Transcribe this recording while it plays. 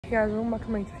Hey guys, welcome back to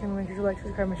my YouTube channel. Make sure to like,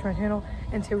 subscribe, to my channel.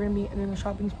 And today we're gonna be doing a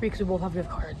shopping spree because we both have gift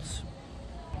cards.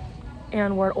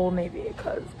 And we're at Old Navy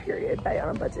because period, buy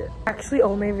on a budget. Actually,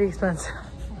 Old Navy expensive.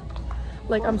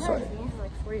 Like, I'm sorry. Jeans are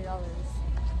like $40.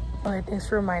 Alright, thanks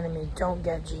for reminding me. Don't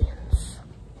get jeans.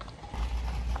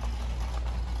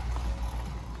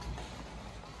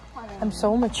 I'm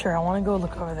so mature. I want to go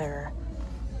look over there.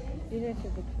 These are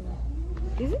too big for me.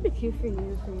 These would be cute for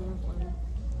you for uniform.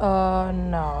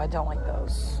 No, I don't like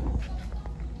those.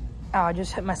 Ow, I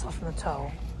just hit myself in the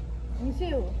toe. Me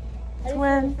too.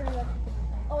 Twin.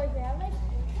 Oh, wait, they have like...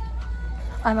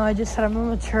 I know, I just said I'm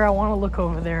immature. I want to look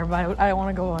over there, but I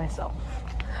want to go by myself.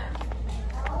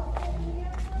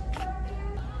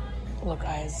 Look,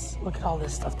 guys, look at all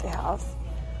this stuff they have.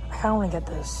 I kind of want to get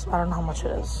this. I don't know how much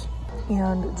it is.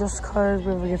 And just because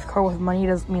we have a gift card with money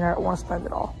doesn't mean I want to spend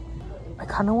it all. I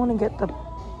kind of want to get the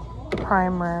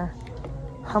primer.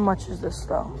 How much is this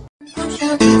though? I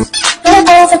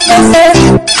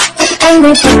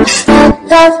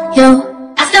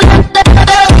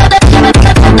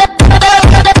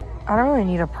don't really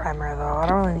need a primer though. I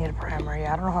don't really need a primer.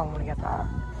 Yeah, I don't know how I'm gonna get that.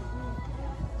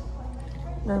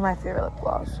 This is my favorite lip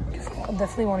gloss. I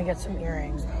definitely want to get some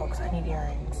earrings though, because I need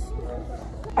earrings.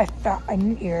 I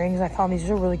need earrings. I found these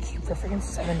are really cute. They're freaking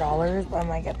 $7, but I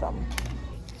might get them.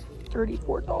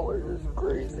 $34 is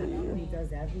crazy. He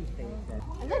does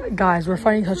everything. Guys, we're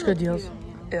finding such good deals.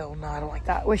 Ew, no, I don't like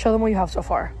that. Wait, show them what you have so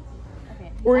far.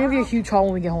 Okay. We're gonna give you a huge haul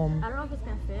when we get home. I don't know if it's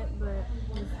gonna fit, but...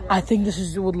 I think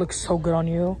this would look so good on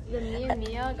you. Then me and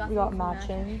Mia got We got these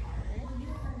matching.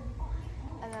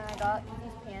 And then I got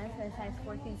these pants in size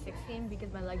 14, 16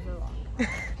 because my legs are long.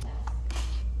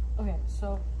 Okay,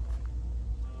 so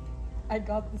I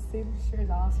got the same shirt as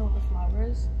Allison with the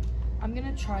flowers. I'm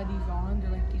gonna try these on. They're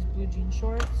like these blue jean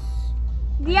shorts.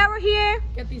 Yeah, we're here.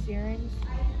 Get these earrings,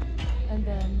 and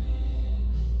then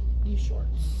these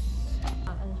shorts.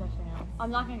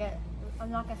 I'm not gonna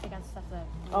stick on stuff that.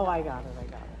 Oh, I got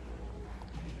it.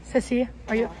 Sissy,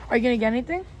 are you gonna get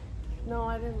anything? No,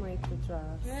 I didn't like the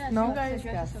dress. Yeah, No? You guys the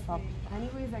dress get is so stuff. pretty.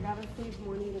 Anyways, I gotta save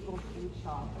money to go food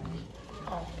shopping.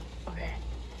 Oh, okay.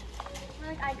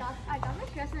 Like I got my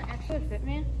dress and it actually fit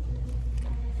me.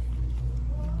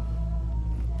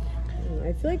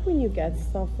 I feel like when you get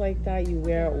stuff like that, you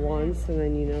wear it once and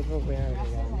then you never wear it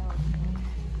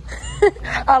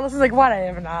again. Alice is like, why'd I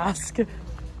even ask?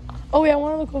 Oh wait, I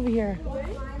want to look over here. What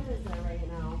time is it right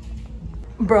now?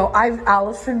 Bro,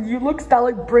 Allison, you look, that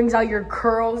like brings out your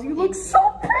curls. You look so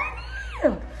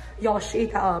pretty. Y'all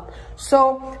shake that up.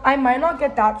 So I might not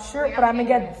get that shirt, but I'm gonna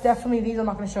get definitely these. I'm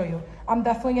not gonna show you. I'm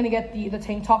definitely gonna get the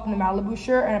tank top and the Malibu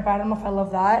shirt, and I don't know if I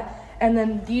love that. And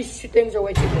then these two things are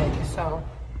way too big, so.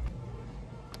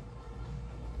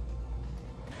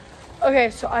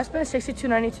 Okay, so I spent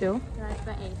 $62.92. And I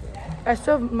spent $82. I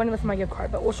still have money left in my gift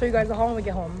card, but we'll show you guys the haul when we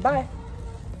get home. Bye.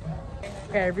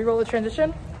 Okay, re-roll the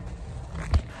transition.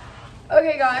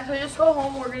 Okay, guys, so just go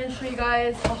home. We're gonna show you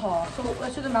guys a haul. So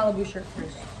let's do the Malibu shirt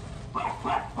first.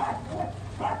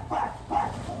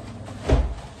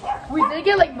 We did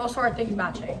get like most of our things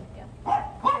matching.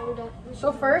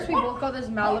 So first, we both got this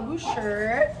Malibu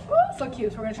shirt. Oh, so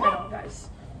cute. So we're gonna try it on, guys.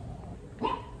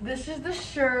 This is the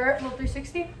shirt. Little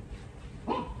 360.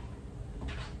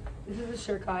 This is the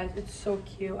shirt, guys. It's so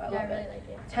cute. I love I really it. like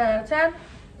it. 10 out of 10.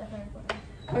 Definitely.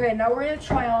 Okay, now we're gonna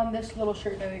try on this little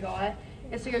shirt that we got.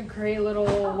 It's like a gray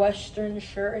little Western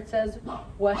shirt. It says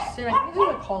Weston. I think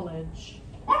it's a college.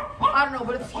 I don't know,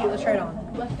 but it's cute. Let's try it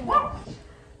on.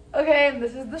 Okay, and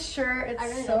this is the shirt. It's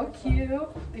really so cute.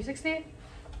 360.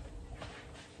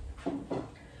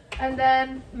 And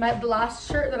then the last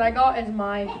shirt that I got is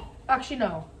my. Actually,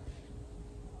 no.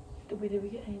 Did we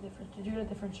get any different? Did you get a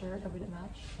different shirt that we didn't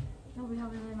match? No, we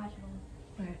have really matching one.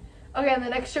 Okay. Okay, and the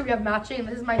next shirt we have matching.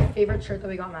 This is my favorite shirt that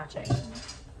we got matching.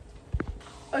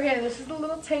 Okay, this is the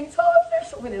little tank top. They're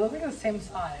so wait, they look like the same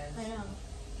size. I know.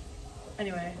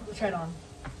 Anyway, let's try it on.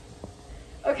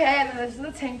 Okay, and then this is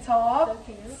the tank top. So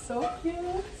cute. So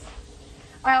cute.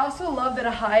 I also love that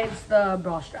it hides the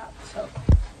bra strap. So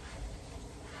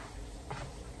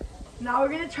now we're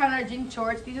gonna try on our jean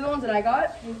shorts. These are the ones that I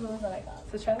got. These are the ones that I got.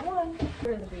 So let's try them on.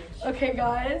 We're in the beach. Okay,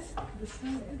 guys, this is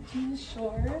the jean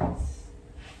shorts.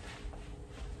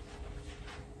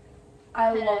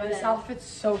 I love this outfit's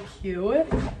so cute.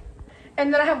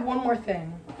 And then I have one more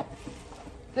thing.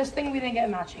 This thing we didn't get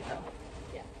matching though.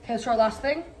 Yeah. Okay, so our last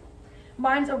thing.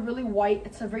 Mine's a really white,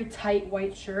 it's a very tight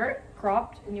white shirt,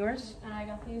 cropped, and yours? And I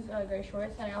got these gray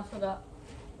shorts, and I also got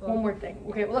One more thing.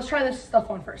 Okay, well let's try this stuff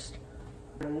on first.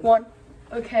 One.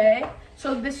 Okay,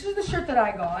 so this is the shirt that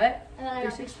I got. And then I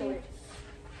got these 360. shorts.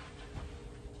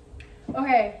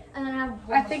 Okay, And then I have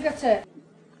I think that's it.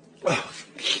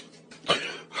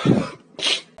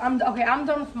 I'm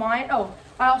done with mine. Oh,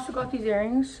 I also got these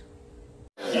earrings.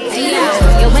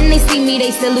 Yo, when they see me,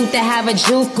 they salute to have a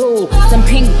juku. Some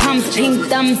pink pumps, pink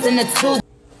thumbs, and a two.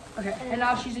 Okay, and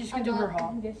now she's just gonna do her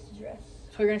haul. This dress.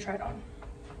 So we're gonna try it on.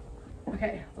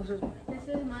 Okay, this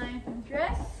is my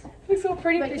dress. looks so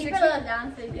pretty. But keep it all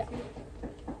down so you can see.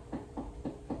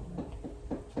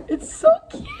 It's so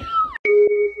cute.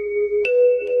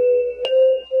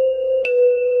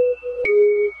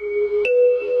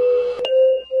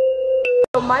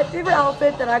 So my favorite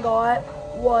outfit that I got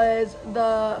was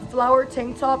the flower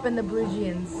tank top and the blue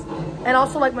jeans, and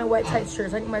also like my white tight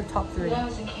shirts. Like my top 3.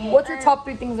 What's your top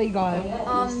 3 things that you got?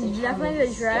 Definitely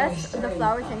the dress, the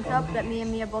flower tank top that me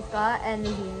and Mia both got, and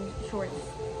the jeans shorts.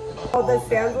 Oh, the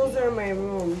sandals are in my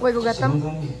room. Wait, go get them.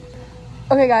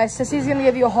 Okay, guys, Sissy's gonna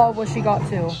give you a haul of what she got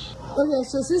too. Okay,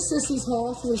 so this is Sissy's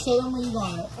haul. So show them what you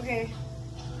got. Okay,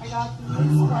 I got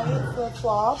these white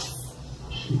flip-flops.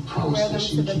 I wear them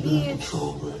to the beach,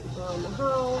 around the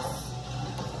house.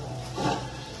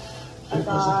 I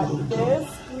got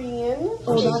this green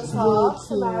top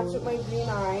to match with my green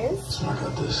eyes. I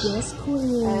got this. Yes,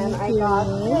 queen. And I got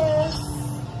this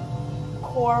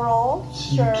coral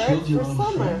shirt for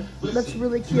summer. That's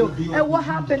really cute. And what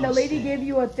happened? The lady gave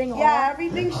you a thing Yeah,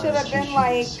 everything should have been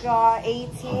like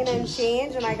 18 and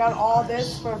change, and I got all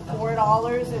this for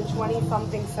 $4.20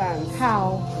 something.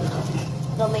 How?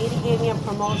 The lady gave me a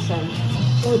promotion.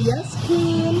 Oh yes,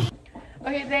 queen.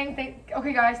 Okay,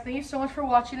 okay guys, thank you so much for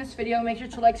watching this video. Make sure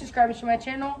to like, subscribe, and share my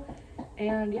channel.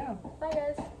 And yeah. Bye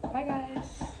guys. Bye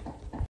guys.